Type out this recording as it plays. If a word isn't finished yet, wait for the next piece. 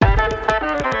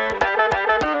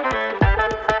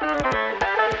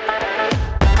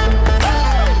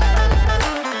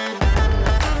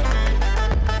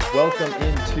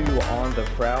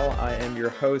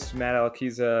host, Matt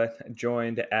Alkiza,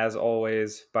 joined as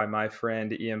always by my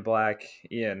friend Ian Black.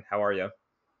 Ian, how are you?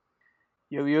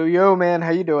 Yo, man.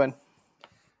 How you doing?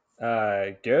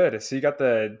 Good. So you got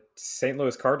the St.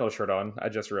 Louis Cardinals shirt on. I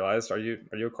just realized. Are you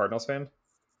a Cardinals fan?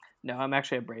 No, I'm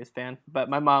actually a Braves fan, but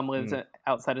my mom lives Mm,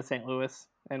 outside of St. Louis,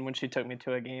 and when she took me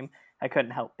to a game, I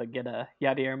couldn't help but get a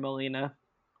Yadier Molina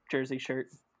jersey shirt.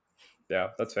 yeah,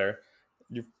 that's fair.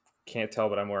 You can't tell,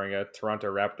 but I'm wearing a Toronto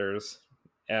Raptors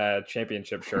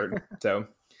championship shirt. So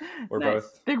we're Nice.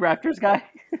 both Big Raptors guy.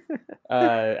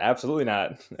 absolutely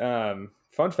not.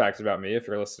 Fun fact about me, if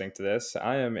you're listening to this,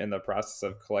 I am in the process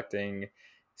of collecting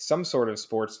some sort of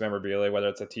sports memorabilia, whether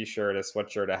it's a T-shirt, a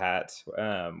sweatshirt, a hat,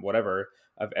 whatever,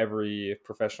 of every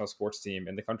professional sports team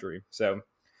in the country. So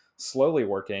slowly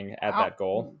working at Wow. that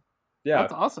goal. Yeah,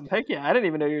 That's awesome. Heck yeah. I didn't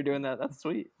even know you were doing that. That's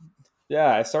sweet.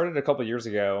 yeah. I started a couple years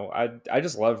ago. I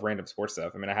just love random sports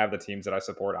stuff. I mean, I have the teams that I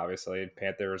support, obviously: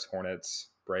 Panthers, Hornets,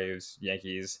 Braves,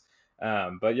 Yankees.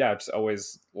 But yeah, just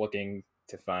always looking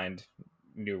to find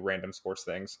new random sports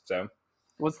things. So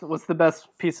What's the best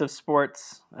piece of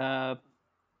sports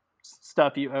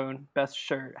stuff you own? Best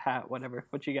shirt, hat, whatever.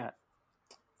 What you got?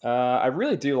 I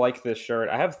really do like this shirt.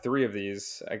 I have three of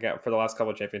these I got for the last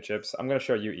couple of championships. I'm gonna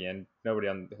show you, Ian. Nobody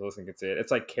on who listening can see it.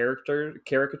 It's like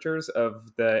caricatures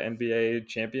of the NBA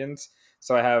champions.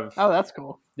 So I have, Oh, that's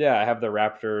cool. yeah, I have the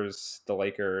Raptors, the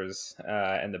Lakers,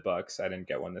 and the Bucks. I didn't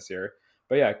get one this year,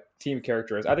 but yeah, team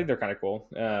characters. I think they're kind of cool.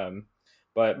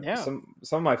 But Yeah. some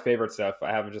of my favorite stuff,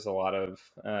 I have just a lot of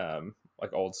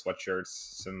like old sweatshirts,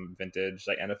 some vintage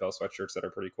like NFL sweatshirts that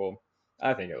are pretty cool.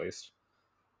 I think at least.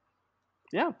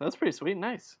 Yeah, that's pretty sweet.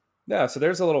 Nice. Yeah, so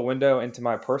there's a little window into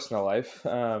my personal life.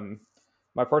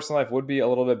 My personal life would be a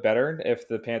little bit better if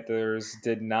the Panthers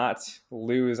did not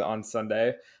lose on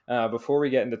Sunday. Before we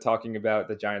get into talking about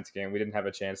the Giants game, we didn't have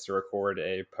a chance to record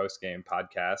a post game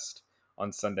podcast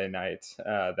on Sunday night.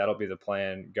 That'll be the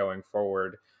plan going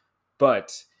forward.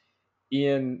 But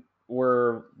Ian,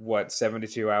 we're what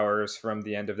 72 hours from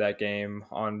the end of that game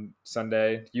on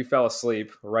Sunday. You fell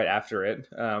asleep right after it,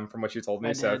 from what you told me.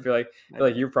 I So I did. feel like I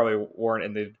did. you probably weren't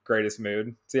in the greatest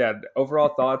mood. So yeah, overall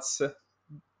thoughts.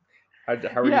 How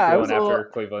are you Yeah, I was feeling a after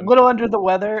little, Cleveland? little under the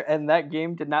weather, and that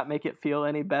game did not make it feel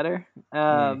any better.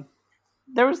 Mm,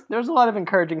 There was a lot of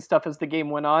encouraging stuff as the game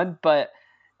went on, but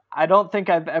I don't think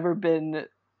I've ever been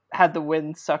had the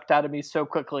wind sucked out of me so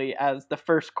quickly as the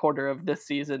first quarter of this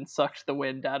season sucked the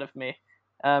wind out of me.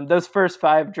 Those first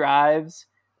five drives,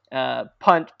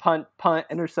 punt, punt, punt,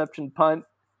 interception, punt.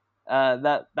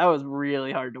 That was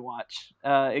really hard to watch.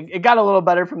 It got a little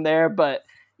better from there, but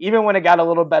even when it got a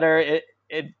little better,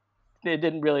 it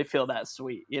didn't really feel that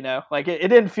sweet. Like it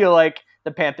didn't feel like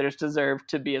the Panthers deserved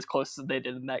to be as close as they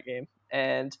did in that game,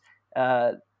 and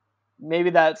uh,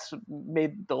 maybe that's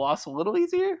made the loss a little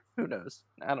easier. Who knows?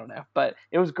 I don't know, but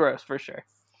it was gross for sure.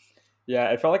 yeah,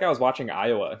 it felt like I was watching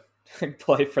Iowa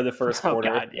play for the first Oh quarter.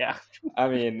 God, yeah, I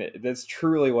mean, that's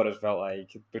truly what it felt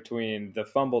like between the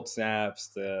fumbled snaps,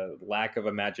 the lack of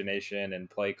imagination and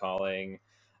play calling.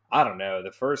 I don't know.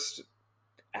 The first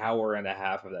hour and a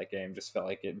half of that game just felt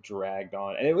like it dragged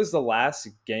on. And it was the last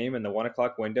game in the 1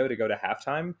 o'clock window to go to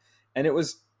halftime. And it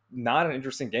was not an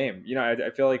interesting game. I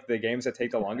feel like the games that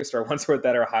take the longest are ones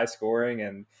that are high scoring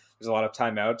and there's a lot of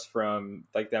timeouts from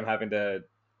like them having to,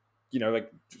 like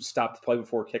stop the play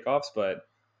before kickoffs. But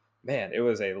man, it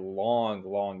was a long,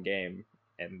 long game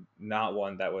and not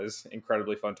one that was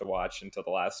incredibly fun to watch until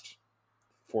the last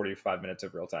 45 minutes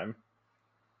of real time.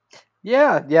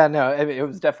 yeah. No, it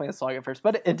was definitely a slog at first,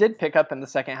 but it did pick up in the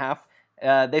second half.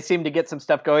 They seemed to get some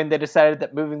stuff going. They decided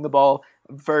that moving the ball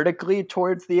vertically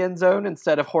towards the end zone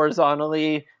instead of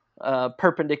horizontally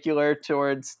perpendicular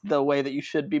towards the way that you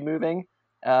should be moving.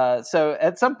 So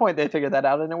at some point they figured that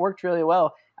out, and it worked really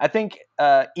well. I think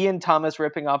Ian Thomas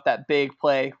ripping off that big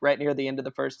play right near the end of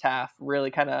the first half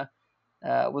really kind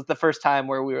of was the first time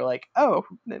where we were like, oh,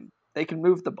 they can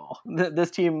move the ball. This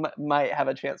team might have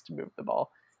a chance to move the ball.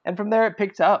 And from there, it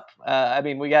picked up. I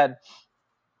mean, we had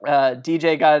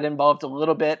DJ got involved a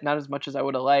little bit, not as much as I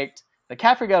would have liked.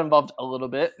 McCaffrey got involved a little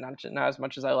bit, not as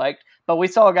much as I liked. But we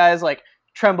saw guys like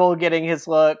Tremble getting his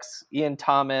looks, Ian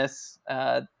Thomas.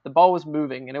 The ball was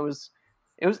moving, and it was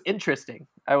interesting.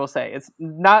 I will say it's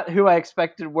not who I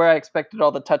expected, where I expected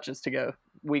all the touches to go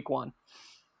week one.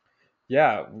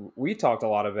 Yeah, we talked a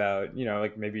lot about,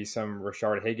 like maybe some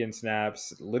Rashard Higgins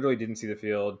snaps, literally didn't see the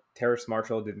field. Terrace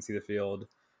Marshall didn't see the field.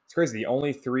 It's crazy. The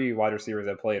only three wide receivers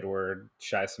that played were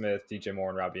Shai Smith, DJ Moore,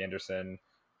 and Robbie Anderson.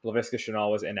 Laviska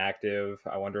Shenault was inactive.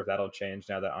 I wonder if that'll change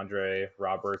now that Andre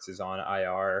Roberts is on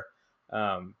IR.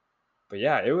 Um, but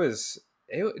yeah,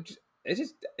 it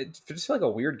just felt like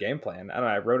a weird game plan. I don't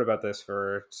know. I wrote about this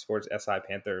for Sports SI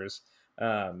Panthers.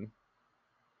 Um,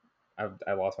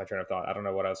 I lost my train of thought. I don't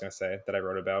know what I was going to say that I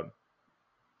wrote about.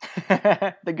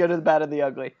 The good, the bad, and the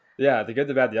ugly. Yeah, the good,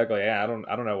 the bad, the ugly. Yeah, I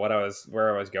don't know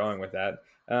where I was going with that.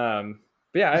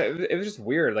 But yeah, it was just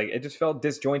weird. Like it just felt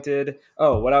disjointed.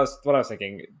 Oh, what I was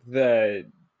thinking, the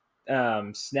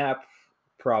snap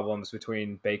problems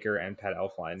between Baker and Pat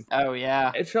Elflein. Oh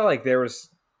yeah. It felt like there was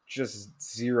just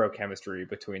zero chemistry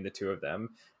between the two of them.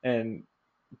 And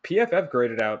PFF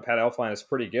graded out Pat Elflein as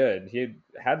pretty good. He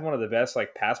had one of the best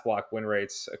like pass block win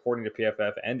rates according to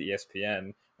PFF and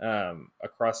ESPN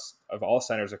across of all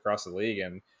centers across the league.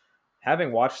 And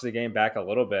having watched the game back a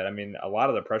little bit, I mean, a lot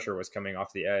of the pressure was coming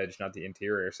off the edge, not the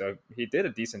interior. So he did a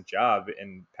decent job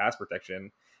in pass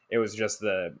protection. It was just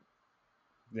the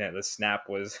snap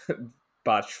was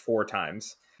botched 4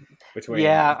 times between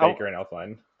Baker and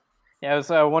Elflein. Yeah,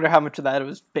 so I wonder how much of that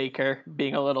was Baker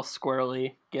being a little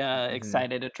squirrely, Mm-hmm.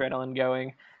 excited, adrenaline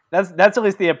going. That's at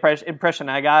least the impression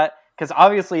I got, because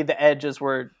obviously the edges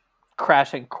were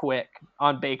crashing quick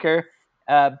on Baker,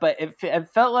 but it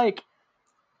felt like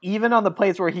even on the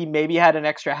plays where he maybe had an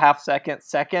extra half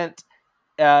second,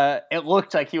 it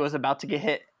looked like he was about to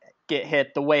get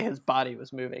hit the way his body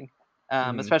was moving,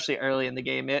 especially early in the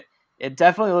game. It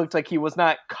definitely looked like he was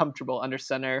not comfortable under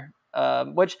center,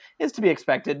 which is to be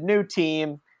expected. New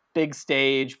team, big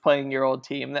stage, playing your old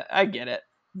team. I get it,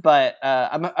 but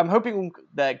I'm hoping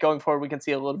that going forward we can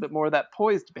see a little bit more of that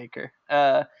poised Baker,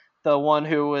 the one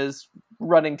who was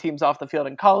running teams off the field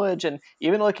in college and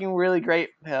even looking really great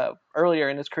earlier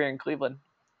in his career in Cleveland,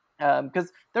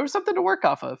 because there was something to work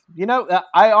off of.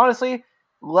 I honestly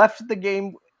left the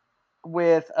game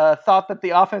with thought that the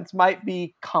offense might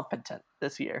be competent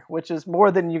this year, which is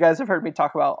more than you guys have heard me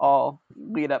talk about all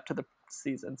lead up to the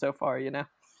season so far.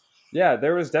 Yeah,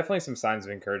 there was definitely some signs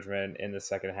of encouragement in the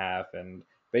second half, and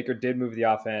Baker did move the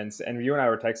offense. And you and I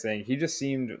were texting. He just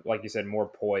seemed, like you said, more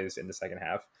poised in the second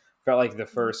half. Felt like the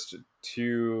first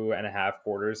 2.5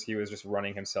 quarters, he was just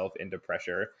running himself into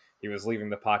pressure. He was leaving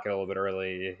the pocket a little bit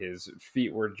early. His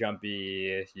feet were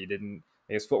jumpy.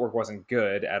 His footwork wasn't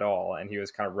good at all, and he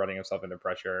was kind of running himself into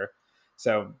pressure.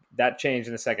 So that changed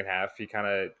in the second half. He kind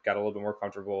of got a little bit more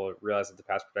comfortable, realized that the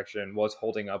pass protection was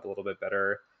holding up a little bit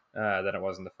better than it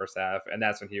was in the first half, and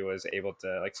that's when he was able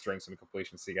to like string some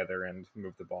completions together and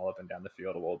move the ball up and down the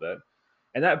field a little bit.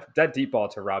 And that deep ball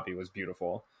to Robbie was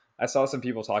beautiful. I saw some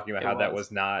people talking about how that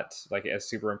was not like a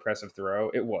super impressive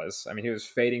throw. It was. I mean, he was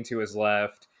fading to his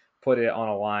left, put it on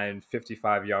a line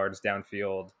 55 yards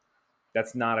downfield.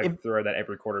 That's not a throw that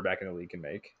every quarterback in the league can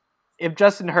make. If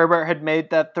Justin Herbert had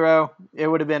made that throw, it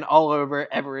would have been all over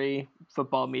every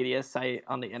football media site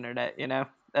on the internet.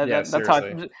 That's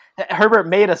how Herbert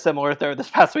made a similar throw this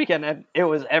past weekend, and it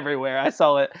was everywhere. I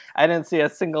saw it. I didn't see a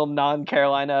single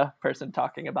non-Carolina person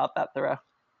talking about that throw.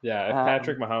 Yeah, if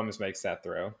Patrick Mahomes makes that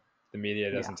throw, the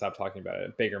media doesn't stop talking about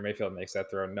it. Baker Mayfield makes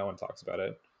that throw, no one talks about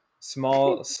it.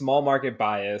 Small market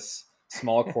bias,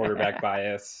 small quarterback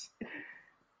bias.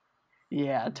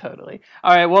 Yeah, totally.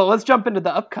 All right, well, let's jump into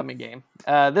the upcoming game.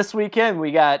 This weekend,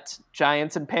 we got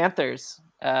Giants and Panthers.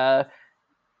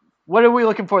 What are we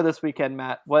looking for this weekend,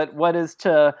 Matt? What is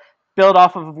to build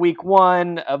off of week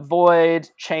one, avoid,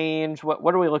 change?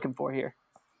 What are we looking for here?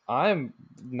 I'm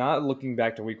not looking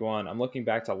back to week one. I'm looking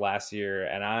back to last year,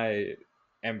 and I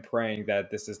am praying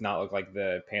that this does not look like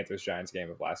the Panthers-Giants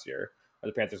game of last year. Or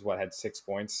the Panthers, had 6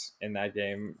 points in that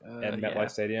game at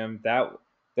MetLife Stadium.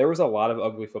 There was a lot of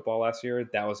ugly football last year.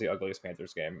 That was the ugliest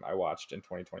Panthers game I watched in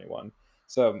 2021.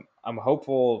 So I'm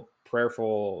hopeful,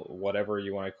 prayerful, whatever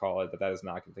you want to call it, that is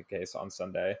not the case on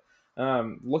Sunday.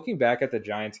 Looking back at the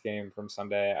Giants game from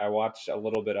Sunday, I watched a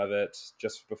little bit of it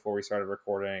just before we started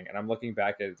recording, and I'm looking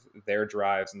back at their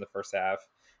drives in the first half,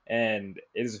 and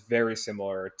it is very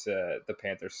similar to the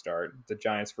Panthers start. The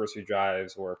Giants' first few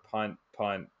drives were punt,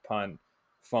 punt, punt,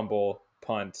 fumble,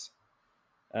 punt,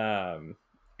 and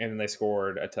then they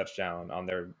scored a touchdown on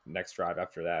their next drive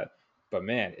after that. But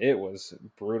man, it was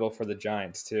brutal for the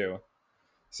Giants too.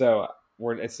 So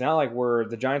it's not like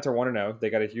the Giants are 1-0. They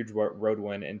got a huge road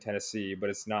win in Tennessee, but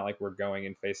it's not like we're going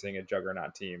and facing a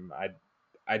juggernaut team.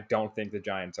 I don't think the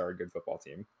Giants are a good football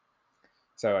team.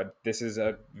 So this is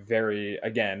another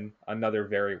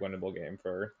very winnable game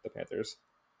for the Panthers.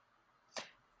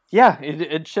 Yeah,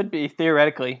 it should be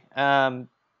theoretically.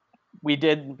 We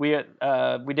did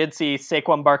see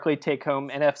Saquon Barkley take home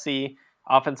NFC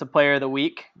Offensive Player of the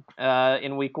Week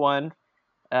in Week 1.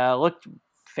 Looked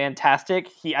fantastic.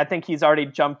 I think he's already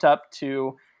jumped up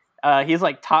to he's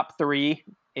like top 3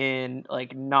 in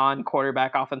like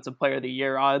non-quarterback Offensive Player of the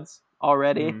Year odds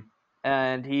already.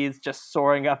 and he's just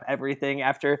soaring up everything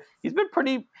after he's been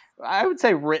pretty, I would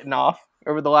say, written off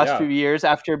over the last Yeah, few years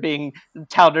after being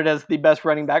touted as the best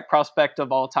running back prospect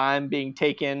of all time, being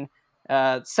taken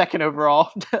second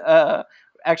overall,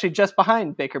 actually just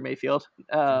behind Baker Mayfield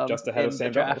just ahead of in the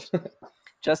Sam Darnold. draft,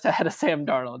 just ahead of Sam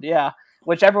Darnold. Yeah,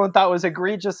 which everyone thought was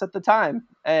egregious at the time,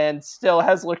 and still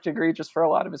has looked egregious for a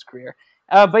lot of his career.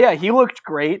 But yeah, he looked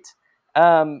great.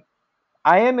 Um,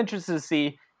 I am interested to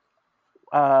see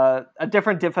a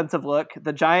different defensive look.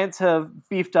 The Giants have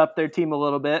beefed up their team a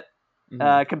little bit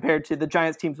Mhm. compared to the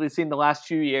Giants teams we've seen the last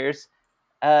few years.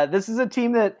 This is a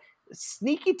team that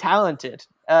sneaky talented.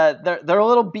 They're a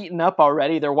little beaten up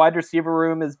already. Their wide receiver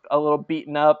room is a little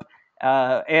beaten up,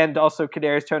 and also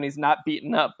Kadarius Toney's not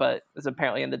beaten up, but is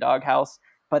apparently in the doghouse.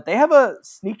 But they have a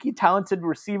sneaky talented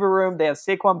receiver room. They have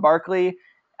Saquon Barkley.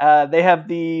 They have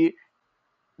the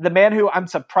man who I'm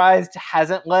surprised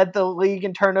hasn't led the league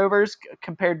in turnovers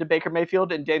compared to Baker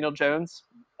Mayfield and Daniel Jones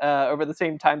over the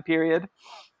same time period.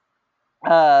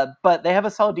 But they have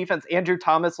a solid defense. Andrew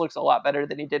Thomas looks a lot better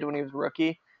than he did when he was a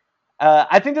rookie.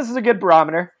 I think this is a good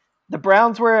barometer. The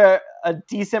Browns were a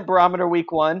decent barometer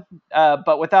week one,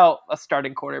 but without a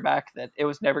starting quarterback, that it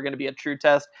was never going to be a true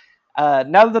test.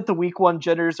 Now that the week one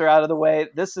jitters are out of the way,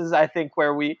 this is, I think,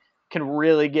 where we can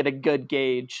really get a good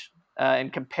gauge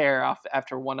and compare off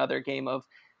after one other game of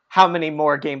how many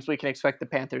more games we can expect the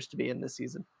Panthers to be in this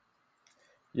season.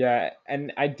 Yeah,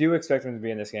 and I do expect them to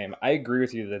be in this game. I agree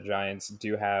with you. The Giants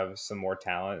do have some more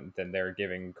talent than they're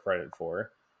giving credit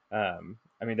for.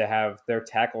 I mean, they have their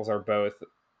tackles are both.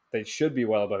 They should be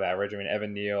well above average. I mean,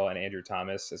 Evan Neal and Andrew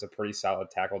Thomas is a pretty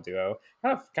solid tackle duo.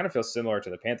 Kind of feels similar to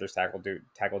the Panthers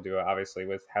tackle duo, obviously,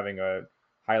 with having a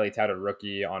highly touted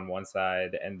rookie on one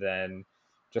side and then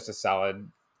just a solid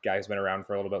guy who's been around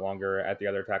for a little bit longer at the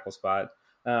other tackle spot.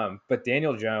 But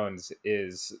Daniel Jones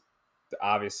is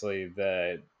obviously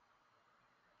the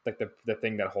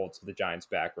thing that holds the Giants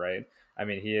back, right? I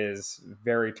mean, he is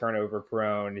very turnover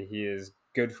prone. He is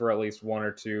good for at least one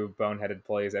or two boneheaded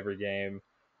plays every game.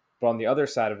 But on the other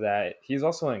side of that, he's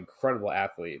also an incredible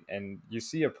athlete. And you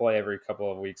see a play every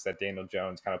couple of weeks that Daniel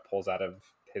Jones kind of pulls out of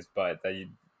his butt that you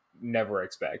never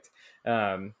expect.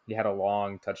 He had a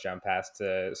long touchdown pass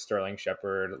to Sterling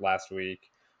Shepard last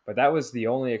week, but that was the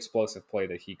only explosive play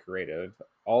that he created.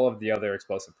 All of the other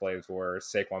explosive plays were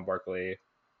Saquon Barkley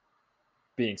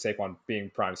being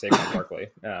prime Saquon Barkley,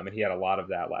 and he had a lot of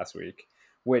that last week,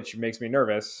 which makes me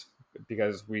nervous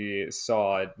because we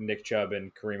saw Nick Chubb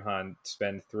and Kareem Hunt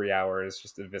spend 3 hours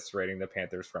just eviscerating the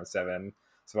Panthers front seven.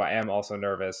 So I am also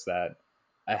nervous that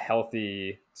a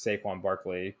healthy Saquon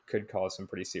Barkley could cause some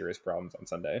pretty serious problems on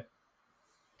Sunday.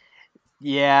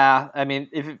 Yeah, I mean,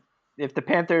 if the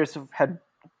Panthers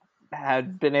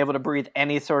had been able to breathe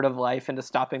any sort of life into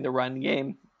stopping the run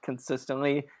game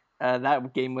consistently,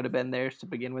 that game would have been theirs to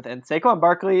begin with. And Saquon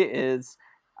Barkley is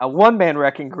a one-man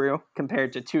wrecking crew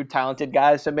compared to two talented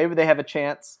guys, so maybe they have a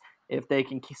chance if they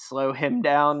can slow him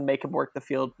down, make him work the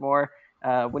field more.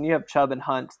 When you have Chubb and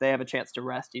Hunt, they have a chance to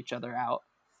rest each other out.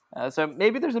 So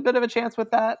maybe there's a bit of a chance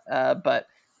with that, but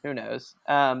who knows?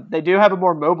 They do have a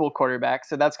more mobile quarterback,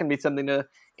 so that's going to be something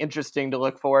interesting to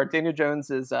look for. Daniel Jones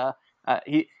is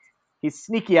he's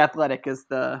sneaky athletic, as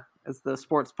the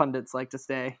sports pundits like to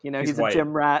say. You know, He's he's a white.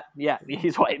 gym rat. Yeah,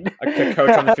 he's white. A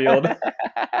coach on the field.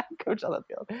 Coach on the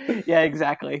field. Yeah,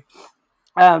 exactly.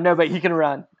 No, but he can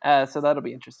run, so that'll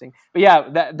be interesting. But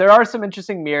yeah, there are some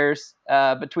interesting mirrors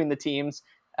between the teams.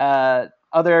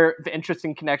 Other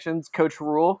interesting connections. Coach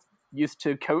Rule used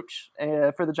to coach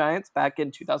for the Giants back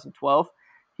in 2012.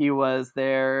 He was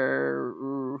their,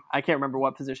 I can't remember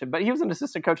what position, but he was an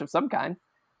assistant coach of some kind.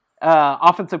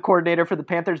 Offensive coordinator for the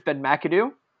Panthers, Ben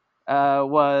McAdoo,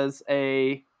 was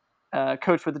a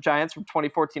coach for the Giants from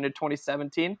 2014 to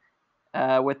 2017,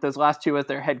 with those last two as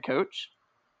their head coach.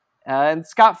 And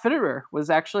Scott Fitterer was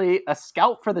actually a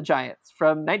scout for the Giants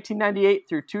from 1998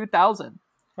 through 2000.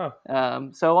 Huh.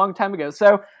 So a long time ago.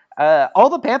 So all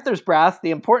the Panthers brass,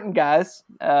 the important guys,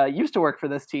 used to work for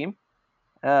this team.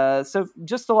 So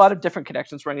just a lot of different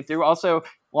connections running through. Also,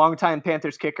 longtime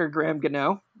Panthers kicker Graham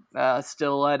Gano,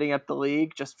 still lighting up the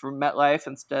league just for MetLife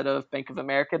instead of Bank of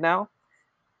America now.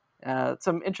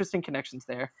 Some interesting connections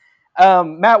there.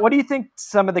 Matt, what do you think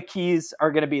some of the keys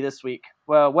are going to be this week?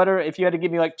 Well, what are, if you had to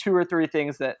give me like two or three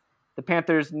things that the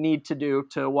Panthers need to do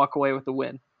to walk away with the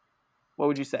win, what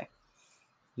would you say?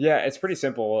 Yeah, it's pretty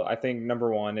simple. I think number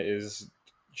one is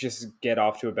just get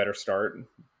off to a better start.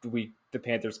 The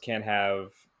Panthers can't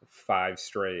have 5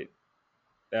 straight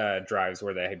drives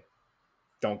where they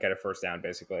don't get a first down,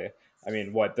 basically. I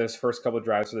mean, those first couple of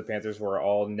drives for the Panthers were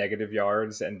all negative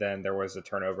yards, and then there was a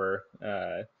turnover.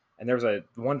 And there was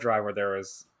one drive where there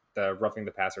was the roughing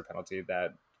the passer penalty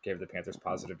that gave the Panthers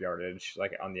positive yardage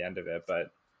like on the end of it,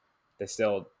 but they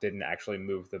still didn't actually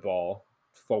move the ball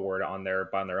forward on their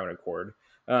own accord.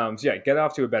 So yeah, get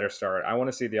off to a better start. I want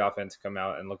to see the offense come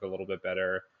out and look a little bit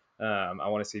better. I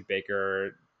want to see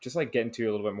Baker just like get into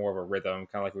a little bit more of a rhythm,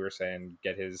 kind of like we were saying,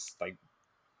 get his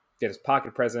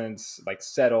pocket presence like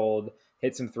settled,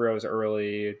 hit some throws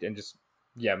early, and just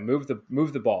move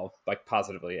the ball like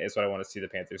positively is what I want to see the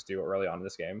Panthers do early on in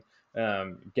this game.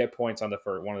 Get points on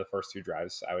one of the first two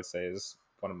drives, I would say, is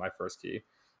one of my first key.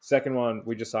 Second one,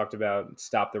 we just talked about,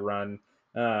 stop the run.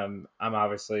 I'm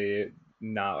obviously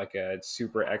not like a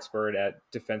super expert at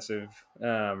defensive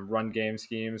run game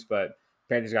schemes, but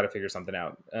Panthers got to figure something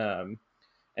out.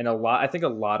 And I think a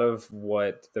lot of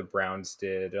what the Browns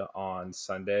did on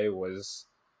Sunday was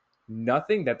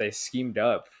nothing that they schemed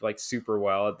up like super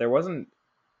well. There wasn't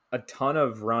a ton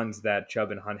of runs that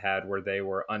Chubb and Hunt had where they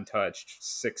were untouched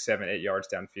 6, 7, 8 yards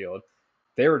downfield.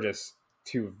 They were just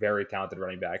two very talented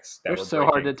running backs that They're were so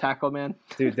breaking. hard to tackle, man.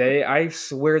 Dude, I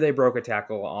swear they broke a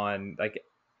tackle on like,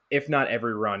 if not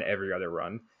every run, every other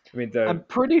run. I mean, I'm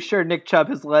pretty sure Nick Chubb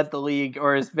has led the league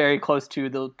or is very close to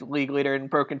the league leader in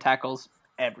broken tackles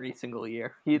every single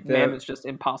year. Man is just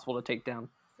impossible to take down.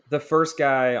 The first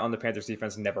guy on the Panthers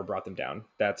defense never brought them down.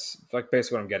 That's like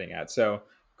basically what I'm getting at. So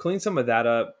clean some of that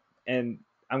up. And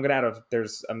I'm going to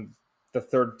add the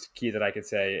third key that I could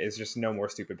say is just no more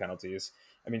stupid penalties.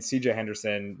 I mean, CJ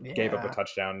Henderson gave up a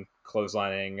touchdown,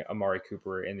 clotheslining Amari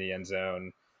Cooper in the end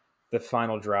zone. The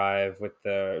final drive with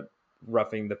the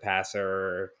roughing the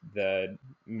passer, the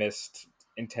missed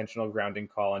intentional grounding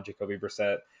call on Jacoby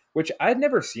Brissett, which I'd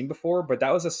never seen before, but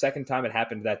that was the second time it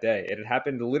happened that day. It had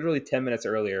happened literally 10 minutes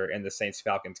earlier in the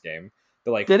Saints-Falcons game.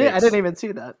 Did it? I didn't even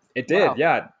see that. It did, wow.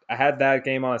 Yeah. I had that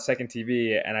game on a second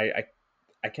TV, and I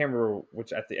can't remember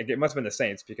which. I think it must have been the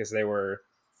Saints because they were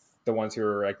the ones who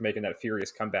were like making that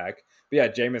furious comeback. But yeah,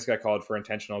 Jameis got called for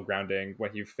intentional grounding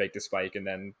when he faked a spike and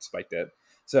then spiked it.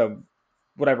 So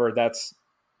whatever, that's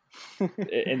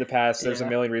in the past. There's a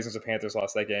million reasons the Panthers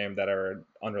lost that game that are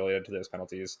unrelated to those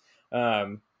penalties.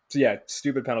 So yeah,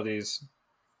 stupid penalties,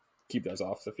 keep those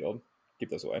off the field.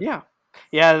 Keep those away.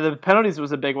 Yeah, the penalties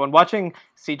was a big one. Watching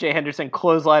CJ Henderson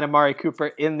clothesline Amari Cooper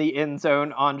in the end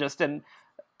zone on just an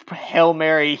Hail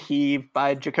Mary heave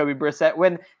by Jacoby Brissett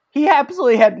when he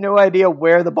absolutely had no idea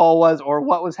where the ball was or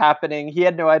what was happening. He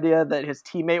had no idea that his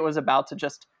teammate was about to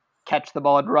just catch the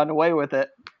ball and run away with it.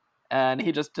 And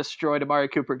he just destroyed Amari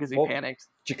Cooper because he panicked.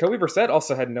 Jacoby Brissett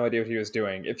also had no idea what he was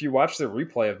doing. If you watch the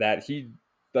replay of that, he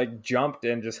like jumped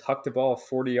and just hucked the ball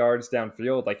 40 yards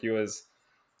downfield like he was,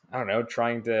 I don't know,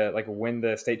 trying to like win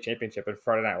the state championship in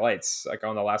Friday Night Lights, like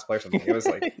on the last play or something. It was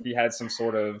like he had some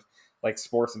sort of like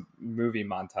sports movie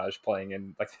montage playing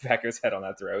in like the back of his head on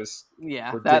that throw.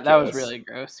 Yeah, that was really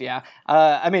gross. Yeah,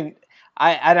 I mean,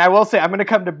 I will say I'm going to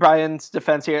come to Brian's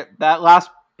defense here. That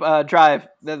last drive,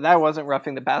 that wasn't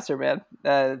roughing the passer, man.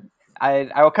 I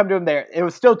will come to him there. It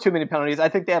was still too many penalties. I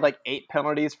think they had like 8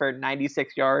 penalties for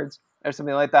 96 yards or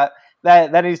something like that.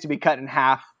 That needs to be cut in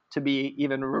half to be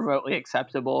even remotely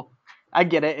acceptable. I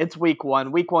get it. It's week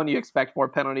one. Week one, you expect more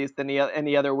penalties than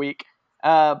any other week.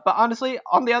 But honestly,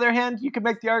 on the other hand, you could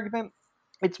make the argument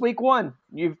it's week one.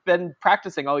 You've been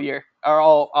practicing all year or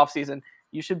all off season.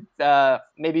 You should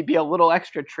maybe be a little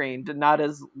extra trained and not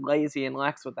as lazy and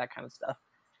lax with that kind of stuff.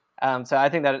 So I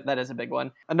think that is a big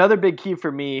one. Another big key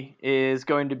for me is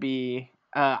going to be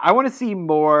I want to see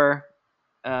more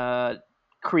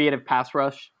creative pass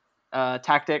rush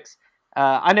tactics.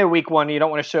 I know week one, you don't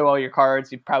want to show all your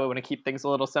cards. You probably want to keep things a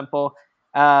little simple.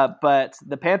 But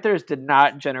the Panthers did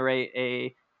not generate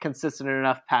a consistent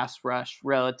enough pass rush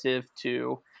relative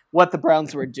to what the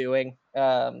Browns were doing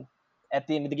at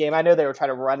the end of the game. I know they were trying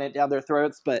to run it down their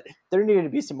throats, but there needed to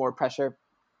be some more pressure.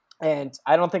 And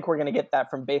I don't think we're going to get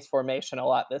that from base formation a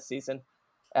lot this season.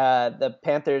 The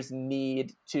Panthers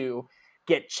need to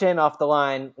get Chin off the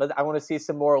line. I want to see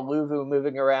some more Luvu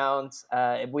moving around.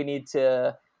 We need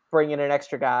to bring in an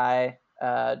extra guy.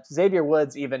 Xavier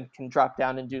Woods even can drop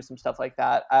down and do some stuff like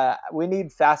that. We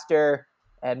need faster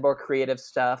and more creative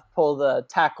stuff. Pull the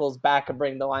tackles back and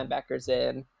bring the linebackers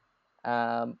in.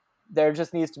 There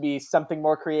just needs to be something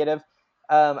more creative.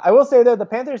 I will say, though, the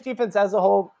Panthers defense as a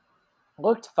whole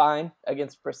looked fine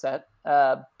against Brissett,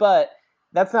 but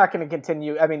that's not going to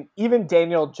continue. I mean, even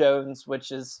Daniel Jones,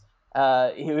 which is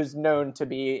he was known to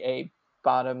be a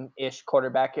bottom-ish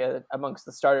quarterback amongst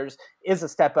the starters, is a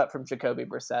step up from Jacoby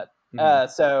Brissett.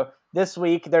 So this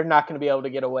week, they're not going to be able to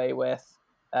get away with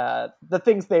the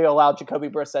things they allowed Jacoby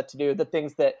Brissett to do, the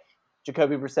things that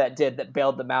Jacoby Brissett did that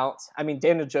bailed them out. I mean,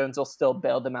 Daniel Jones will still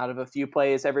bail them out of a few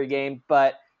plays every game,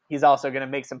 but he's also going to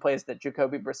make some plays that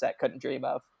Jacoby Brissett couldn't dream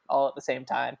of all at the same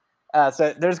time.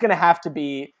 So there's going to have to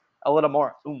be a little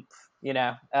more oomph.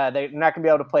 They're not going to be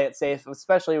able to play it safe,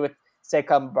 especially with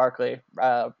Saquon Barkley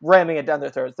ramming it down their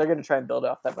throats. They're going to try and build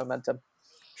off that momentum.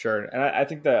 Sure. And I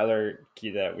think the other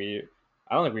key that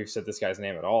I don't think we've said this guy's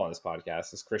name at all on this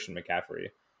podcast is Christian McCaffrey.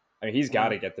 I mean, he's got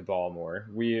to get the ball more.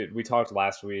 We talked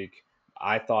last week.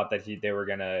 I thought that they were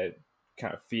going to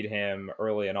kind of feed him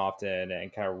early and often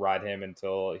and kind of ride him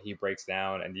until he breaks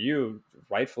down. And you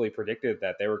rightfully predicted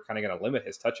that they were kind of going to limit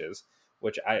his touches,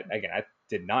 which I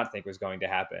did not think was going to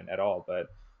happen at all. But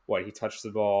he touched the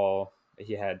ball.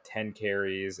 He had 10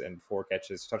 carries and 4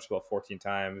 catches, touched the ball 14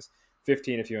 times,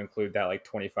 15 if you include that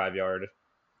 25-yard.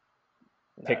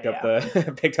 Picked up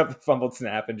the fumbled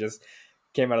snap and just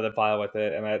came out of the pile with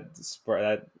it, and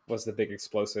that was the big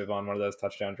explosive on one of those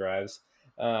touchdown drives.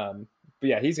 But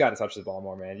yeah, he's got to touch the ball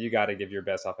more, man. You got to give your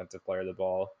best offensive player the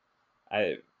ball.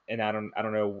 I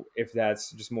don't know if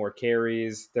that's just more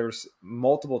carries. There's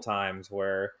multiple times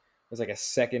where it was a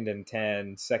 2nd and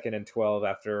 10, 2nd and 12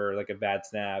 after a bad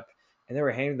snap, and they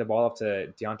were handing the ball up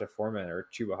to Deonta Foreman or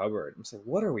Chuba Hubbard. I'm like,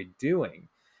 what are we doing?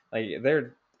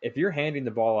 If you're handing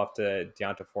the ball off to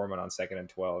Deonta Foreman on 2nd and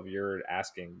 12, you're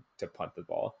asking to punt the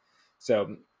ball.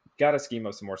 So got to scheme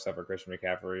up some more stuff for Christian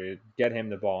McCaffrey, get him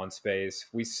the ball in space.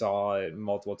 We saw it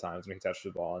multiple times when he touched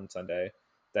the ball on Sunday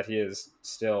that he is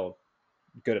still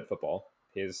good at football.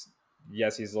 He's a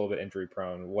little bit injury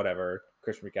prone, whatever.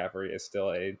 Christian McCaffrey is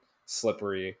still a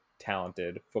slippery,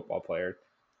 talented football player.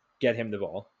 Get him the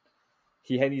ball.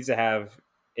 He needs to have,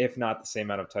 if not the same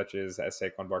amount of touches as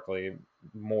Saquon Barkley,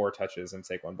 more touches than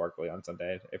Saquon Barkley on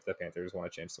Sunday if the Panthers want a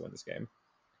chance to win this game.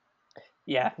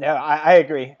 Yeah, no, I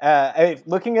agree.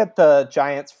 Looking at the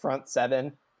Giants' front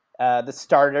seven, the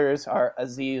starters are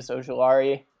Azeez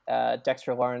Ojulari,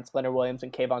 Dexter Lawrence, Leonard Williams,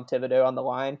 and Kayvon Thibodeau on the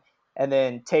line. And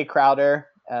then Tay Crowder,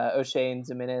 O'Shane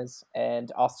Zimenez,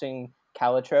 and Austin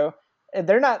Calitro.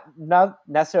 They're not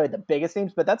necessarily the biggest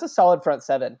names, but that's a solid front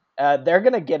seven. They're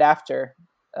going to get after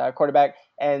quarterback,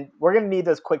 and we're going to need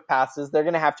those quick passes. They're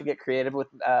going to have to get creative with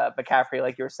McCaffrey,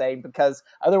 like you were saying, because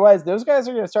otherwise those guys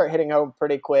are going to start hitting home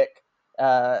pretty quick.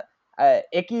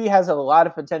 Icky has a lot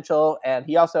of potential, and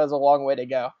he also has a long way to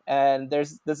go. And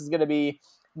this is going to be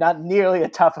not nearly a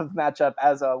tough of matchup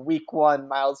as a week 1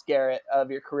 Myles Garrett of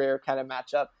your career kind of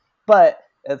matchup, but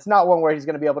it's not one where he's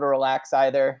going to be able to relax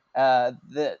either.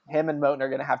 Him and Moton are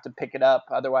going to have to pick it up.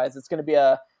 Otherwise, it's going to be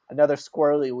another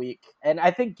squirrely week. And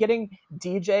I think getting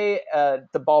DJ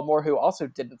the ball more, who also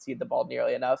didn't see the ball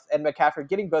nearly enough, and McCaffrey,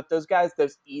 getting both those guys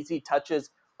those easy touches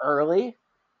early,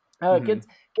 get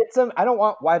some. I don't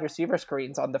want wide receiver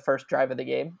screens on the first drive of the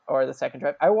game or the second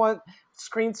drive. I want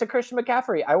screens to Christian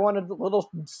McCaffrey. I want a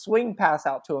little swing pass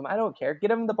out to him. I don't care.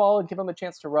 Get him the ball and give him a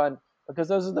chance to run, because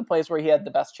those are the plays where he had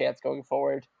the best chance going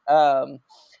forward. But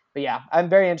yeah, I'm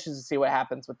very interested to see what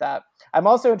happens with that. I'm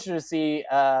also interested to see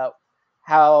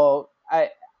how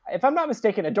if I'm not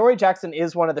mistaken, Adoree Jackson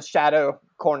is one of the shadow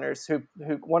corners who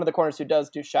one of the corners who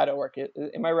does do shadow work.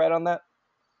 Am I right on that?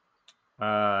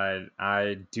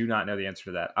 I do not know the answer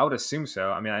to that. I would assume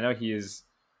so. I mean, I know he is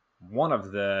one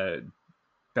of the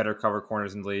better cover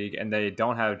corners in the league, and they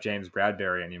don't have James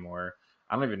Bradbury anymore.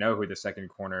 I don't even know who the second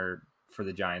corner for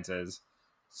the Giants is.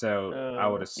 So I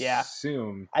would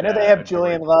assume. I know they have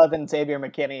Julian Love and Xavier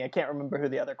McKinney. I can't remember who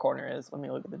the other corner is. Let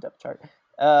me look at the depth chart.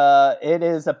 It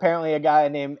is apparently a guy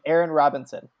named Aaron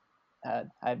Robinson. I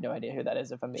have no idea who that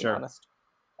is, if I'm being honest.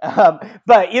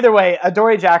 But either way,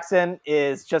 Adoree Jackson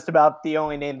is just about the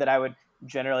only name that I would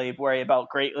generally worry about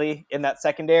greatly in that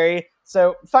secondary.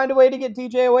 So find a way to get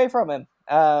DJ away from him.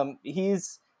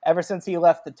 He's ever since he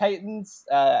left the Titans.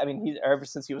 Ever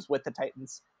since he was with the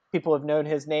Titans, people have known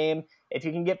his name. If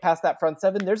you can get past that front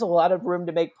seven, there's a lot of room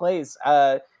to make plays.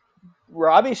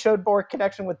 Robbie showed more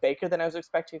connection with Baker than I was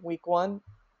expecting week 1.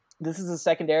 This is a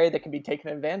secondary that can be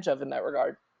taken advantage of in that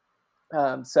regard.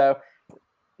 So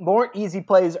more easy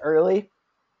plays early.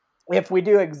 If we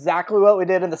do exactly what we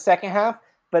did in the second half,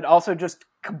 but also just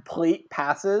complete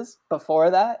passes before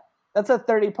that, that's a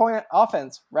 30-point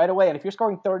offense right away. And if you're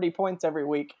scoring 30 points every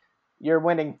week, you're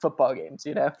winning football games,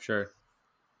 Sure.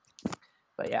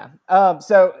 But yeah.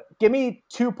 So give me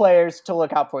 2 players to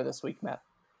look out for this week, Matt.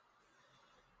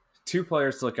 2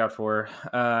 players to look out for.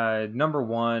 Number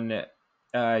 1,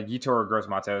 Yetur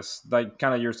Gross-Matos. Like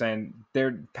kind of you're saying,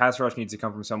 their pass rush needs to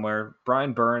come from somewhere.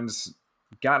 Brian Burns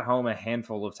got home a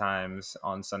handful of times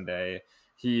on Sunday.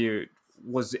 He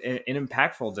was an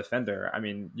impactful defender. I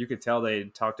mean, you could tell they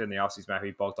talked in the offseason about how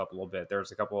he bulked up a little bit. There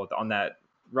was a couple on that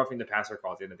roughing the passer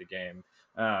call at the end of the game.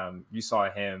 You saw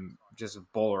him just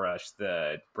bull rushed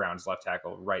the Browns left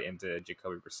tackle right into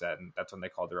Jacoby Brissett, and that's when they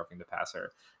called the roughing the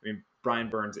passer. I mean, Brian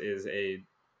Burns is a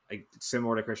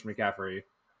similar to Christian McCaffrey,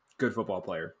 good football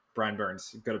player. Brian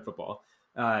Burns, good at football.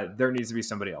 There needs to be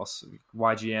somebody else.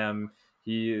 YGM,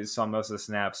 he saw most of the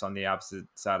snaps on the opposite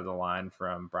side of the line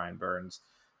from Brian Burns.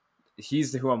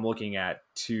 He's who I'm looking at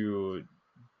to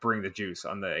bring the juice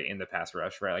in the pass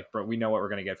rush, right? Like, we know what we're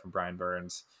going to get from Brian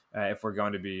Burns. If we're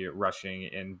going to be rushing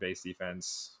in base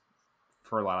defense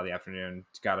for a lot of the afternoon,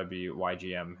 it's got to be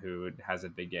YGM who has a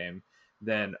big game.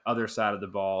 Then other side of the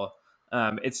ball,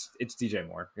 it's DJ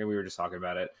Moore. We were just talking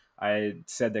about it. I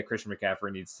said that Christian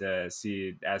McCaffrey needs to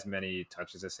see as many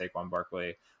touches as Saquon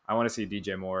Barkley. I want to see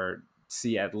DJ Moore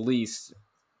see at least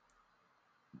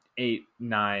 8,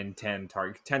 9, 10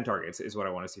 targets is what I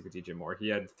want to see for DJ Moore. He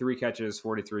had 3 catches,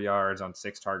 43 yards on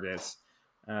 6 targets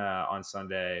on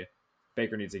Sunday.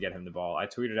 Baker needs to get him the ball. I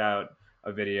tweeted out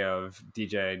a video of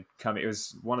DJ coming. It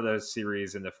was one of those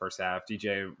series in the first half.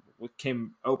 DJ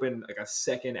came open like a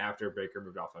second after Baker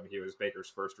moved off him. He was Baker's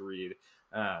first read.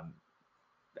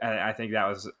 I think that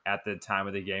was at the time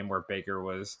of the game where Baker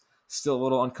was still a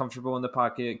little uncomfortable in the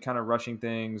pocket, kind of rushing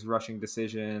things, rushing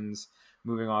decisions,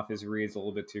 moving off his reads a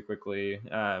little bit too quickly.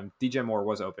 DJ Moore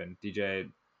was open. DJ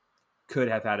could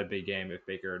have had a big game if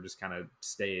Baker just kind of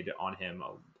stayed on him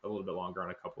a little bit longer on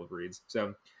a couple of reads.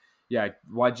 So, yeah,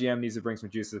 YGM needs to bring some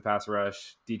juice to the pass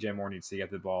rush. DJ Moore needs to get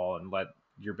the ball and let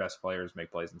your best players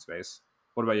make plays in space.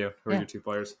 What about you? Who are your 2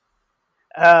 players?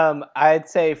 I'd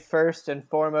say first and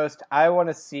foremost, I want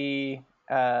to see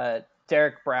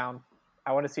Derek Brown.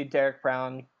 I want to see Derek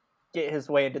Brown get his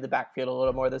way into the backfield a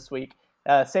little more this week.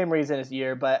 Same reason as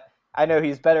Year, but I know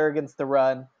he's better against the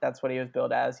run. That's what he was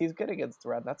billed as. He's good against the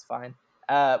run. That's fine.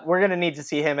 We're going to need to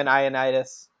see him in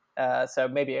Ioannidis. So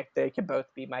maybe they could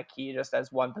both be my key just as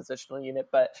one positional unit.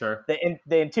 But sure.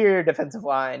 The interior defensive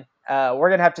line, we're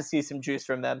going to have to see some juice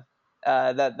from them.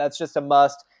 That's just a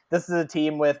must. This is a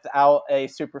team without a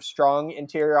super strong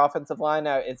interior offensive line.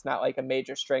 It's not like a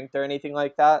major strength or anything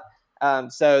like that.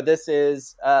 So this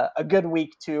is a good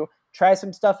week to try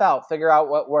some stuff out, figure out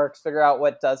what works, figure out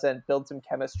what doesn't, build some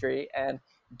chemistry, and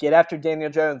get after Daniel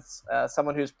Jones,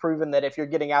 someone who's proven that if you're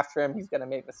getting after him, he's going to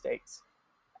make mistakes.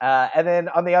 And then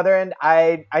on the other end,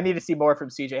 I need to see more from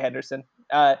CJ Henderson.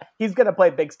 He's going to play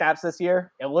big snaps this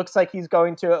year. It looks like he's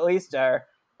going to at least.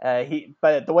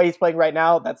 But the way he's playing right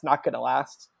now, that's not going to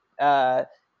last.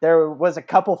 There was a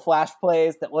couple flash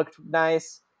plays that looked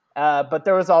nice, but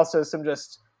there was also some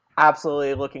just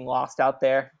absolutely looking lost out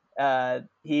there.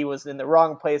 He was in the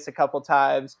wrong place a couple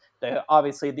times.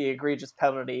 Obviously, the egregious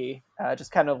penalty,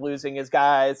 just kind of losing his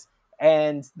guys.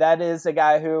 And that is a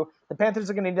guy who the Panthers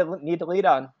are going to need to lead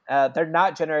on. They're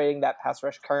not generating that pass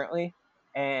rush currently.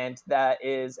 And that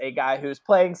is a guy who's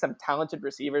playing some talented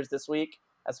receivers this week,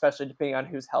 especially depending on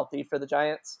who's healthy for the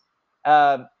Giants.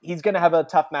 He's going to have a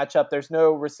tough matchup. There's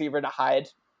no receiver to hide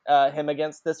him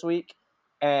against this week.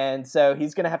 And so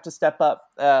he's going to have to step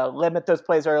up, limit those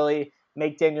plays early,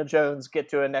 make Daniel Jones get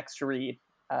to a next read.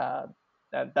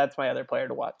 That's my other player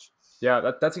to watch.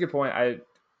 Yeah, that's a good point.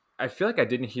 I feel like I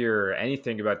didn't hear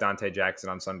anything about Dante Jackson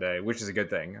on Sunday, which is a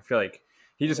good thing. I feel like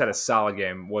he just had a solid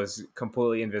game, was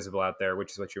completely invisible out there,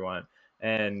 which is what you want.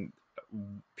 And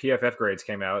PFF grades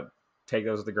came out. Take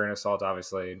those with a grain of salt,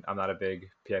 obviously. I'm not a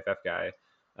big PFF guy.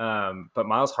 But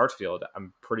Miles Hartsfield,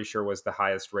 I'm pretty sure, was the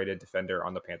highest rated defender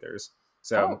on the Panthers.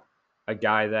 So a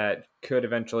guy that could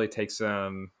eventually take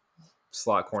some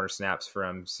slot corner snaps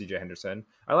from CJ Henderson.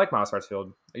 I like Miles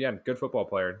Hartsfield. Again, good football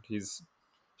player. He's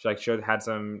had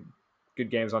some good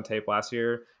games on tape last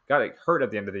year. Got hurt at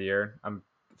the end of the year,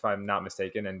 if I'm not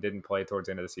mistaken, and didn't play towards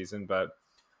the end of the season. But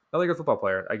another good football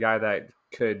player, a guy that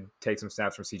could take some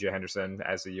snaps from CJ Henderson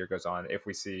as the year goes on if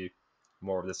we see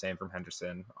more of the same from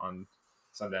Henderson on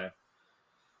Sunday.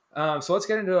 So let's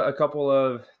get into a couple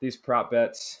of these prop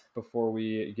bets before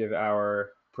we give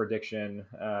our prediction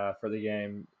for the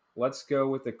game. Let's go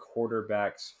with the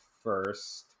quarterbacks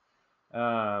first.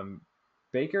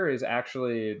 Baker is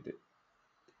actually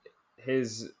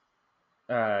his.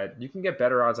 You can get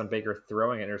better odds on Baker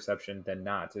throwing an interception than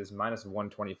not. It's minus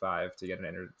 125 to get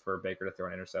for Baker to throw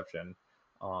an interception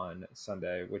on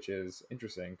Sunday, which is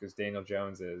interesting because Daniel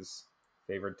Jones is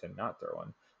favored to not throw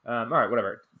one. All right,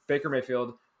 whatever. Baker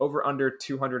Mayfield over under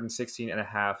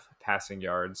 216.5 passing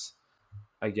yards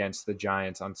against the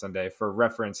Giants on Sunday. For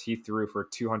reference, he threw for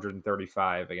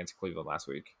 235 against Cleveland last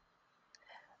week.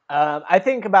 I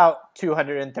think about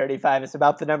 235 is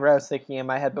about the number I was thinking in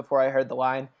my head before I heard the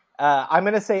line. I'm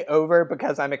going to say over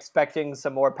because I'm expecting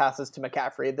some more passes to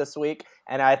McCaffrey this week,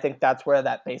 and I think that's where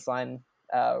that baseline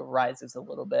rises a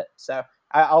little bit. So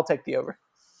I'll take the over.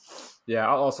 Yeah,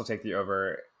 I'll also take the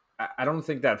over. I don't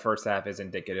think that first half is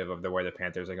indicative of the way the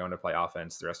Panthers are going to play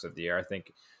offense the rest of the year. I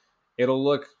think it'll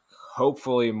look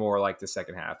hopefully more like the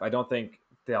second half. I don't think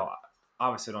they'll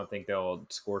obviously don't think they'll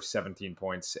score 17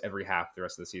 points every half the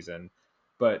rest of the season,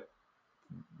 but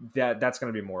that's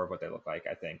going to be more of what they look like,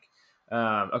 I think.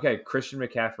 Okay, Christian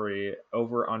McCaffrey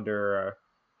over under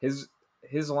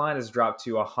his line has dropped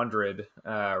to 100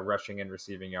 rushing and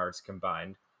receiving yards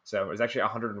combined. So it was actually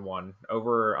 101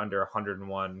 over under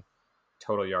 101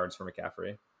 total yards for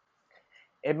McCaffrey.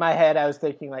 In my head, I was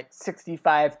thinking like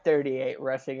 65-38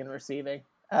 rushing and receiving.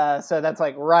 So that's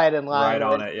like right in line Right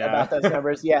on with it, yeah. about those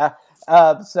numbers. Yeah.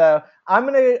 So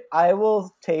I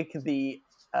will take the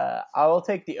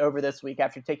over this week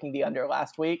after taking the under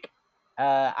last week.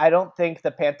 I don't think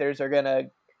the Panthers are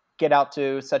gonna get out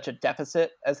to such a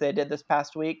deficit as they did this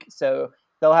past week. So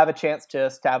they'll have a chance to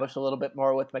establish a little bit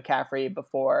more with McCaffrey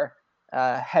before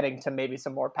heading to maybe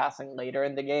some more passing later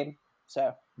in the game.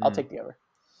 So I'll take the over.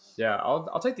 Yeah,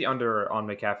 I'll take the under on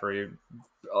McCaffrey.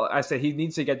 I say he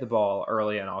needs to get the ball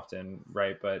early and often,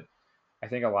 right? But I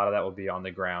think a lot of that will be on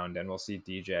the ground, and we'll see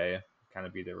DJ kind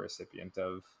of be the recipient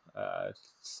of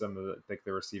some of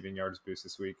the receiving yards boost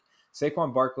this week.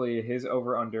 Saquon Barkley, his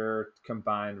over under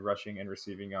combined rushing and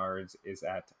receiving yards is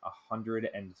at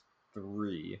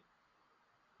 103.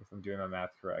 If I'm doing my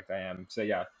math correct, I am. So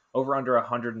yeah, over under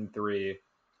 103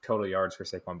 total yards for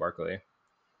Saquon Barkley.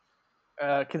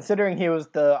 Considering he was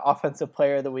the offensive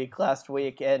player of the week last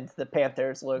week, and the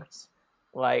Panthers looked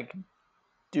like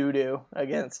doo-doo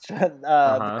against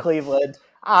Cleveland,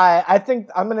 I think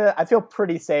I feel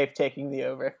pretty safe taking the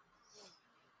over.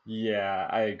 Yeah,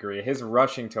 I agree. His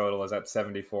rushing total is at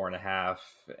 74.5,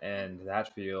 and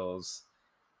that feels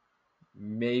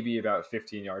maybe about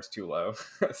 15 yards too low.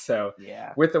 So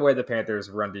yeah, with the way the Panthers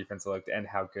run defense looked and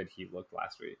how good he looked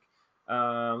last week.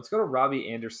 Let's go to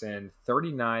Robbie Anderson.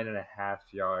 39.5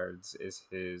 yards is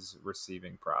his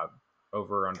receiving prop.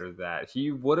 Over under that.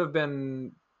 He would have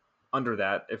been under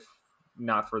that if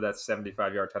not for that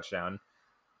 75-yard touchdown.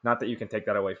 Not that you can take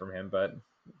that away from him, but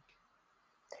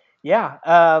yeah.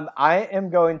 I am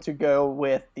going to go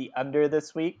with the under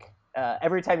this week.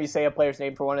 Every time you say a player's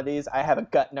name for one of these, I have a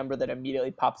gut number that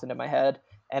immediately pops into my head,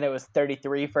 and it was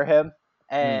 33 for him.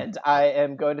 And I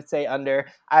am going to say under.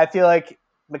 I feel like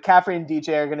McCaffrey and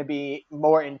DJ are going to be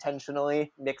more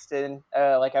intentionally mixed in,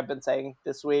 like I've been saying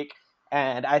this week.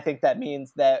 And I think that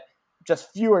means that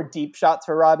just fewer deep shots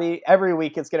for Robbie. Every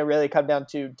week it's going to really come down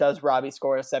to, does Robbie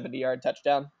score a 70-yard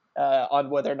touchdown on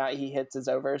whether or not he hits his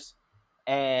overs.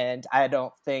 And I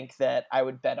don't think that I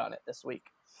would bet on it this week.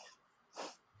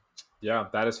 Yeah,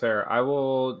 that is fair. I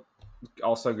will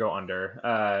also go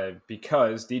under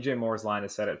because DJ Moore's line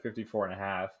is set at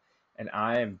 54.5, and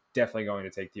I am definitely going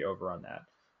to take the over on that.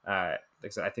 Like I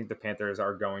said, I think the Panthers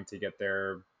are going to get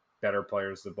their better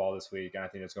players the ball this week, and I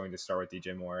think it's going to start with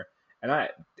DJ Moore. And I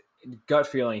gut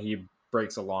feeling he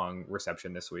breaks a long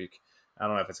reception this week. I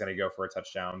don't know if it's going to go for a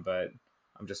touchdown, but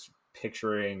I'm just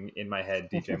picturing in my head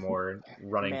DJ Moore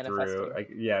running through,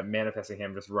 manifesting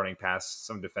him just running past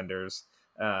some defenders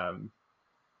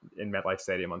in MetLife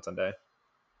Stadium on Sunday.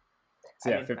 So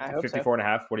yeah,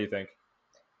 54.5. What do you think?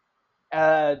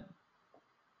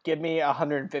 Give me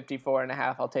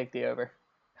 154.5. I'll take the over.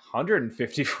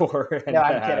 154. No,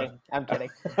 I'm kidding.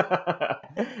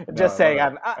 Just saying.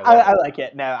 I like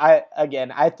it. No,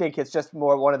 I think it's just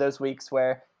more one of those weeks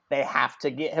where they have to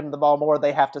get him the ball more.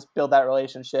 They have to build that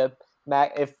relationship.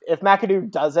 If McAdoo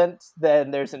doesn't,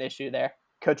 then there's an issue there.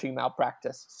 Coaching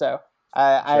malpractice. So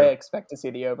I expect to see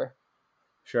the over.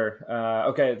 Sure.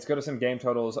 Okay, let's go to some game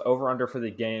totals. Over under for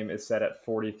the game is set at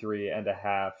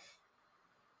 43.5.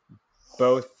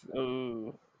 Both.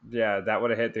 Ooh. Yeah, that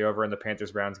would have hit the over in the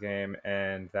Panthers-Browns game,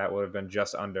 and that would have been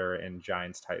just under in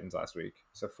Giants-Titans last week.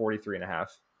 So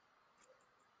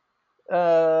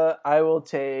 43.5. I will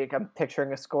take. I'm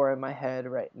picturing a score in my head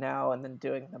right now, and then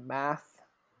doing the math.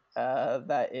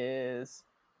 That is.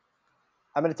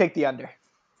 I'm going to take the under.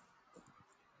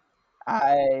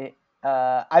 I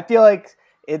feel like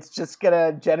it's just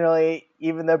gonna generally,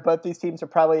 even though both these teams are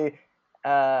probably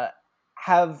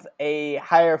have a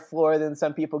higher floor than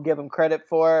some people give them credit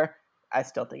for, I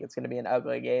still think it's going to be an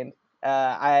ugly game.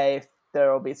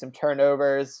 There will be some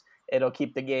turnovers. It'll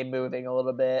keep the game moving a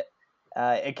little bit.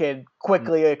 It could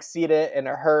quickly exceed it in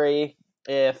a hurry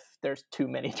if there's too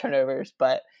many turnovers.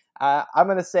 But I'm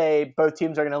going to say both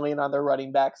teams are going to lean on their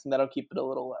running backs, and that'll keep it a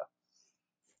little low.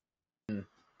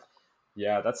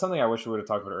 Yeah, that's something I wish we would have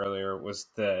talked about earlier, was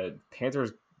the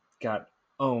Panthers got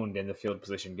owned in the field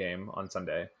position game on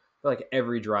Sunday. Like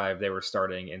every drive they were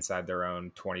starting inside their own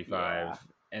 25.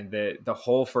 and the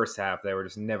whole first half they were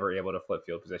just never able to flip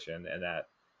field position, and that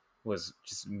was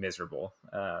just miserable.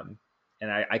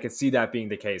 And I could see that being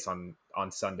the case on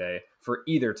Sunday for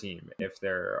either team if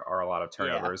there are a lot of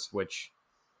turnovers, which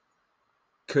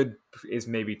is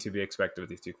maybe to be expected with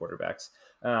these two quarterbacks.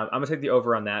 I'm gonna take the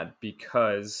over on that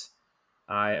because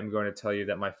I am going to tell you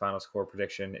that my final score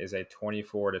prediction is a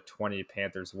 24-20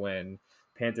 Panthers win.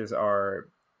 Panthers are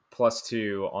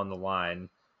 +2 on the line,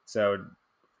 so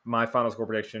my final score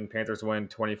prediction: Panthers win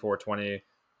 24-20.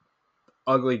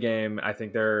 Ugly game. I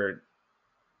think there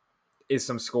is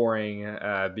some scoring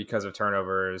because of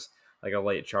turnovers, like a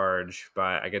late charge.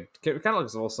 But it kind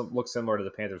of looks similar to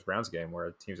the Panthers-Browns game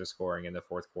where teams are scoring in the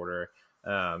fourth quarter.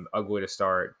 Ugly to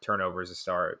start, turnovers to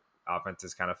start.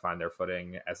 Offenses kind of find their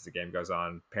footing as the game goes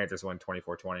on. Panthers win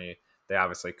 24-20. They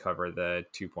obviously cover the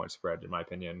 2-point spread, in my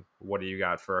opinion. What do you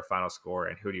got for a final score,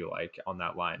 and who do you like on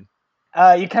that line?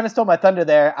 You kind of stole my thunder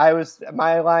there.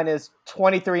 My line is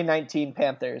 23-19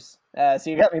 Panthers. So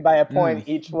you got me by a point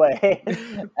each way.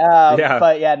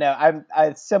 But yeah, no, I'm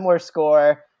a similar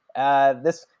score.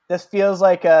 This feels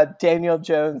like a Daniel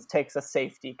Jones takes a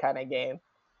safety kind of game.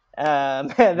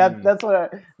 That's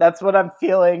what I'm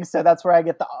feeling. So that's where I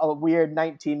get the weird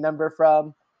 19 number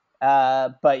from.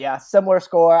 But yeah, similar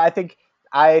score. I think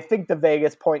the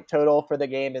Vegas point total for the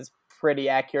game is pretty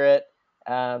accurate.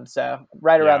 So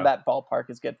right around that ballpark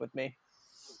is good with me.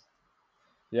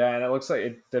 Yeah, and it looks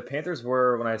like the Panthers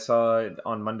were, when I saw it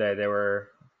on Monday, they were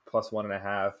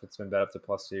 +1.5. It's been bet up to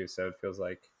 +2, so it feels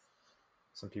like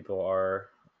some people are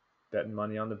betting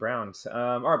money on the Browns.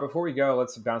 All right, before we go,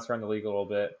 let's bounce around the league a little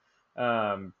bit.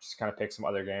 Just kind of pick some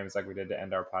other games like we did to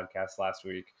end our podcast last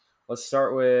week. Let's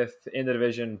start with, in the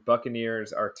division,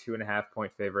 Buccaneers are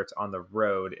 2.5-point favorites on the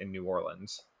road in New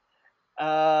Orleans.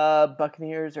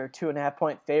 Buccaneers are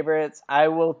 2.5-point favorites. I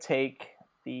will take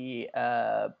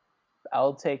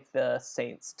I'll take the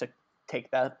Saints to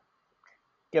take that.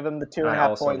 Give them the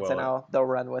 2.5 points, and they'll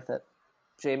run with it.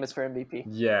 Jameis for MVP.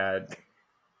 Yeah,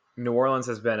 New Orleans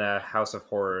has been a house of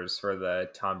horrors for the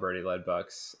Tom Brady-led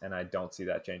Bucs, and I don't see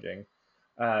that changing.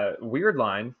 Weird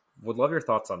line. Would love your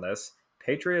thoughts on this.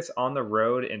 Patriots on the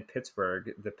road in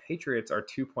Pittsburgh. The Patriots are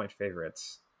 2-point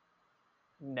favorites.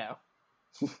 No.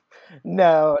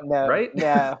 No. Right?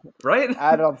 No. Right?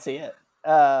 I don't see it.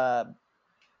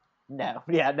 No.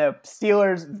 Yeah, no.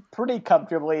 Steelers pretty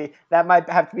comfortably. That might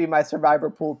have to be my survivor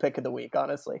pool pick of the week,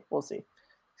 honestly. We'll see.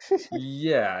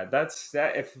 Yeah,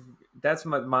 if that's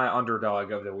my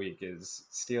underdog of the week is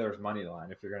Steelers money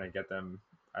line. If you're going to get them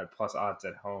at plus odds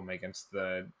at home against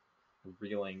the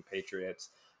reeling Patriots.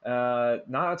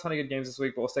 Not a ton of good games this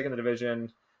week, but we'll stick in the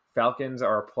division. Falcons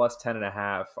are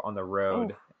 +10.5 on the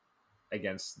road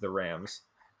against the Rams.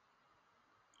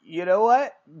 You know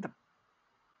what?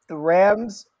 The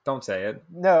Rams. Don't say it.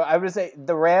 No, I would say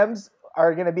the Rams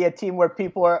are going to be a team where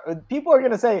people are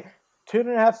going to say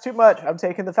 2.5 is too much. I'm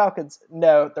taking the Falcons.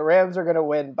 No, the Rams are going to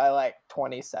win by like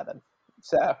 27.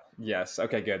 So yes,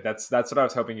 okay, good. That's what I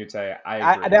was hoping you'd say.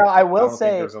 I agree. I will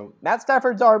say Matt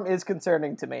Stafford's arm is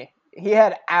concerning to me. He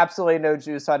had absolutely no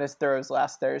juice on his throws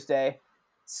last Thursday.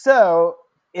 So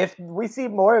if we see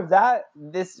more of that,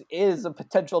 this is a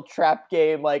potential trap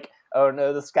game. Like, oh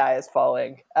no, the sky is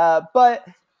falling. But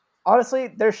honestly,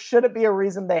 there shouldn't be a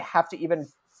reason they have to even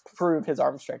prove his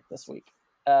arm strength this week.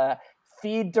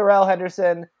 Feed Darrell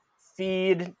Henderson,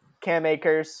 feed Cam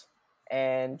Akers,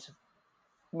 and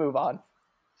move on.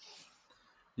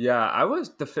 Yeah,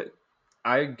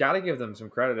 I got to give them some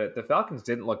credit. The Falcons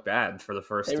didn't look bad for the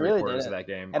first three quarters of that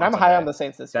game. And I'm high on the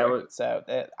Saints this year, so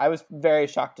I was very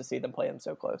shocked to see them play them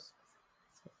so close.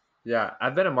 Yeah,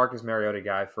 I've been a Marcus Mariota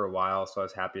guy for a while, so I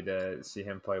was happy to see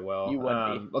him play well. You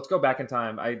would be. Let's go back in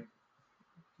time.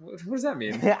 What does that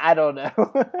mean? I don't know.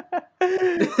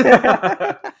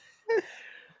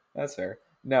 That's fair.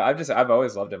 No, I've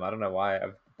always loved him. I don't know why.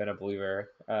 I've been a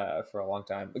believer for a long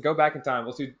time. But go back in time.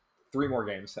 Let's do 3 more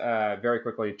games very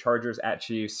quickly. Chargers at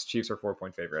Chiefs. Chiefs are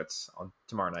 4-point favorites on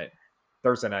tomorrow night.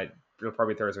 Thursday night. It'll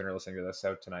probably be Thursday when you're listening to this,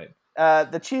 so tonight.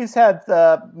 The Chiefs had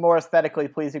the more aesthetically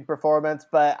pleasing performance,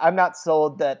 but I'm not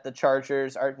sold that the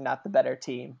Chargers are not the better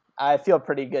team. I feel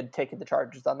pretty good taking the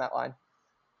Chargers on that line.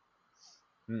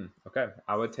 Okay.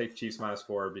 I would take Chiefs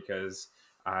 -4 because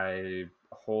I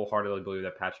wholeheartedly believe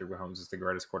that Patrick Mahomes is the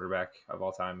greatest quarterback of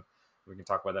all time. We can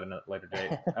talk about that in a later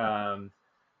date.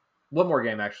 One more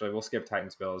game, actually. We'll skip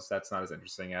Titans-Bills. That's not as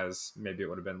interesting as maybe it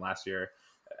would have been last year.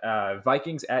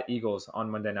 Vikings at Eagles on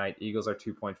Monday night. Eagles are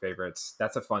 2-point favorites.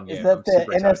 That's a fun game. Is that the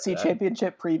NFC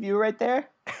Championship preview right there?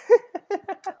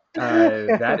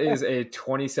 That is a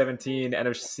 2017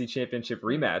 NFC Championship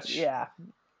rematch. Yeah.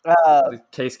 Uh, The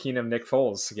Case Keenum, Nick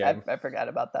Foles game. I forgot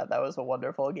about that. That was a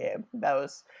wonderful game. That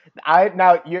was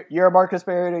now you're a Marcus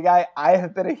Mariota guy. I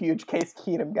have been a huge Case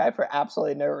Keenum guy for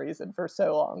absolutely no reason for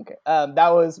so long. That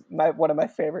was one of my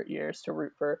favorite years to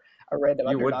root for a random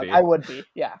You would underdog. be. I would be,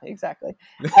 yeah, exactly.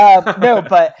 No,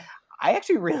 but I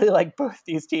actually really like both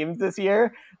these teams this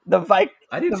year. I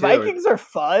do The too. Vikings are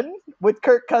fun with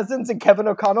Kirk Cousins, and Kevin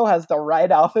O'Connell has the right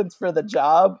offense for the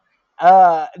job.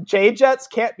 J Jets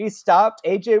can't be stopped.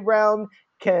 AJ Brown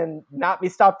can not be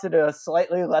stopped to a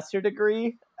slightly lesser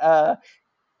degree.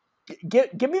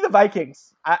 Give me the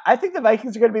Vikings. I think the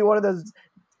Vikings are going to be one of those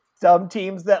dumb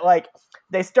teams that like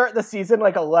they start the season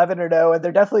like 11-0, and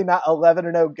they're definitely not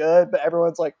 11-0 good, but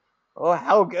everyone's like, oh,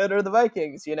 how good are the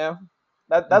Vikings? You know,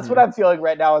 that's what I'm feeling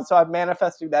right now, and so I'm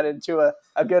manifesting that into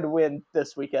a good win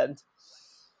this weekend.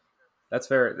 That's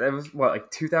fair. That was what, like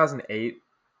 2008.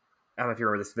 I don't know if you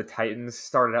remember this. The Titans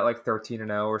started out like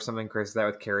 13-0 or something crazy like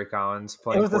that with Kerry Collins It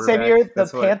playing was the same quarterback. year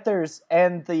That's what. The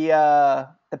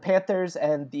Panthers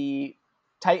and the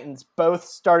Titans both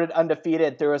started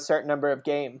undefeated through a certain number of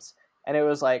games, and it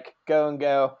was like go and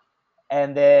go,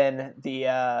 and then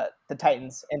the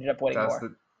Titans ended up winning That was more.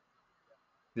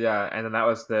 the Yeah, and then that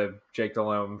was the Jake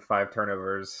Delhomme 5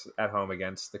 turnovers at home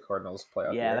against the Cardinals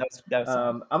playoff Yeah, year. that was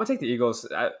I'm gonna take the Eagles.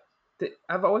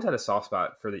 I've always had a soft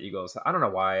spot for the Eagles. I don't know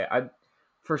why.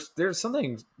 First, there's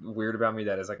something weird about me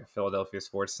that is like a Philadelphia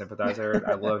sports sympathizer.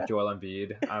 I love Joel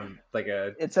Embiid. I'm like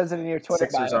a It says it in your Twitter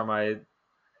Sixers bio. are my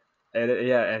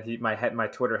and my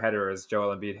Twitter header is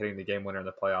Joel Embiid hitting the game winner in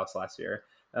the playoffs last year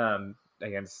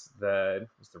against the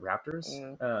Raptors.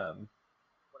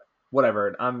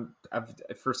 Whatever.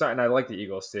 For starting, I like the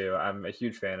Eagles too. I'm a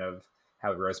huge fan of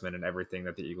Howie Roseman and everything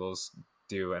that the Eagles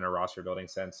do in a roster building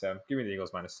sense. So give me the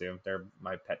Eagles -2. They're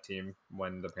my pet team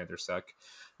when the Panthers suck.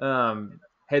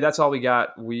 Hey, that's all we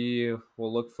got. We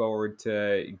will look forward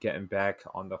to getting back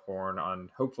on the horn on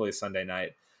hopefully Sunday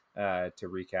night to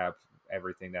recap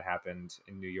everything that happened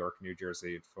in New York, New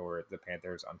Jersey for the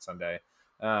Panthers on Sunday.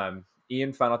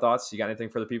 Ian, final thoughts? You got anything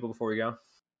for the people before we go?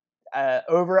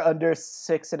 Over under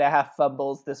 6.5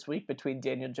 fumbles this week between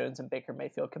Daniel Jones and Baker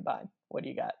Mayfield combined. What do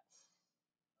you got?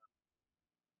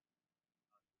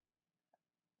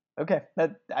 Okay,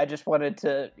 I just wanted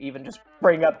to even just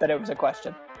bring up that it was a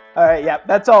question. All right, yeah,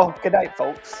 that's all. Good night,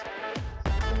 folks.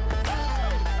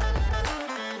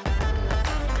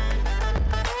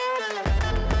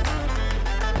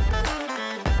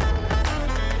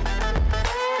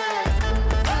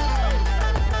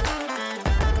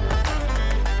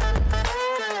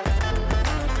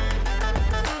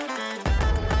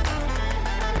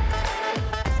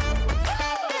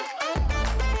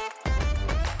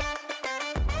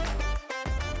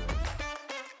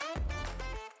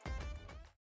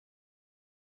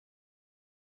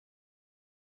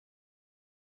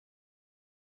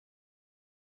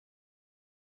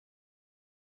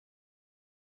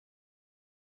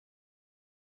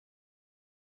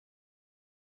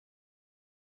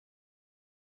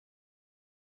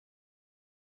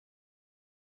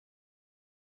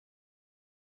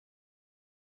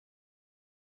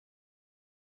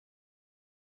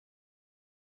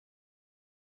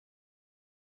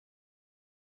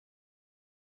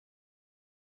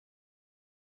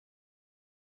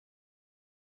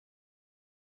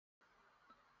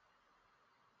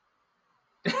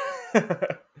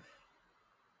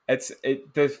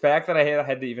 The fact that I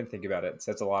had to even think about it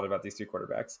says a lot about these two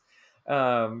quarterbacks.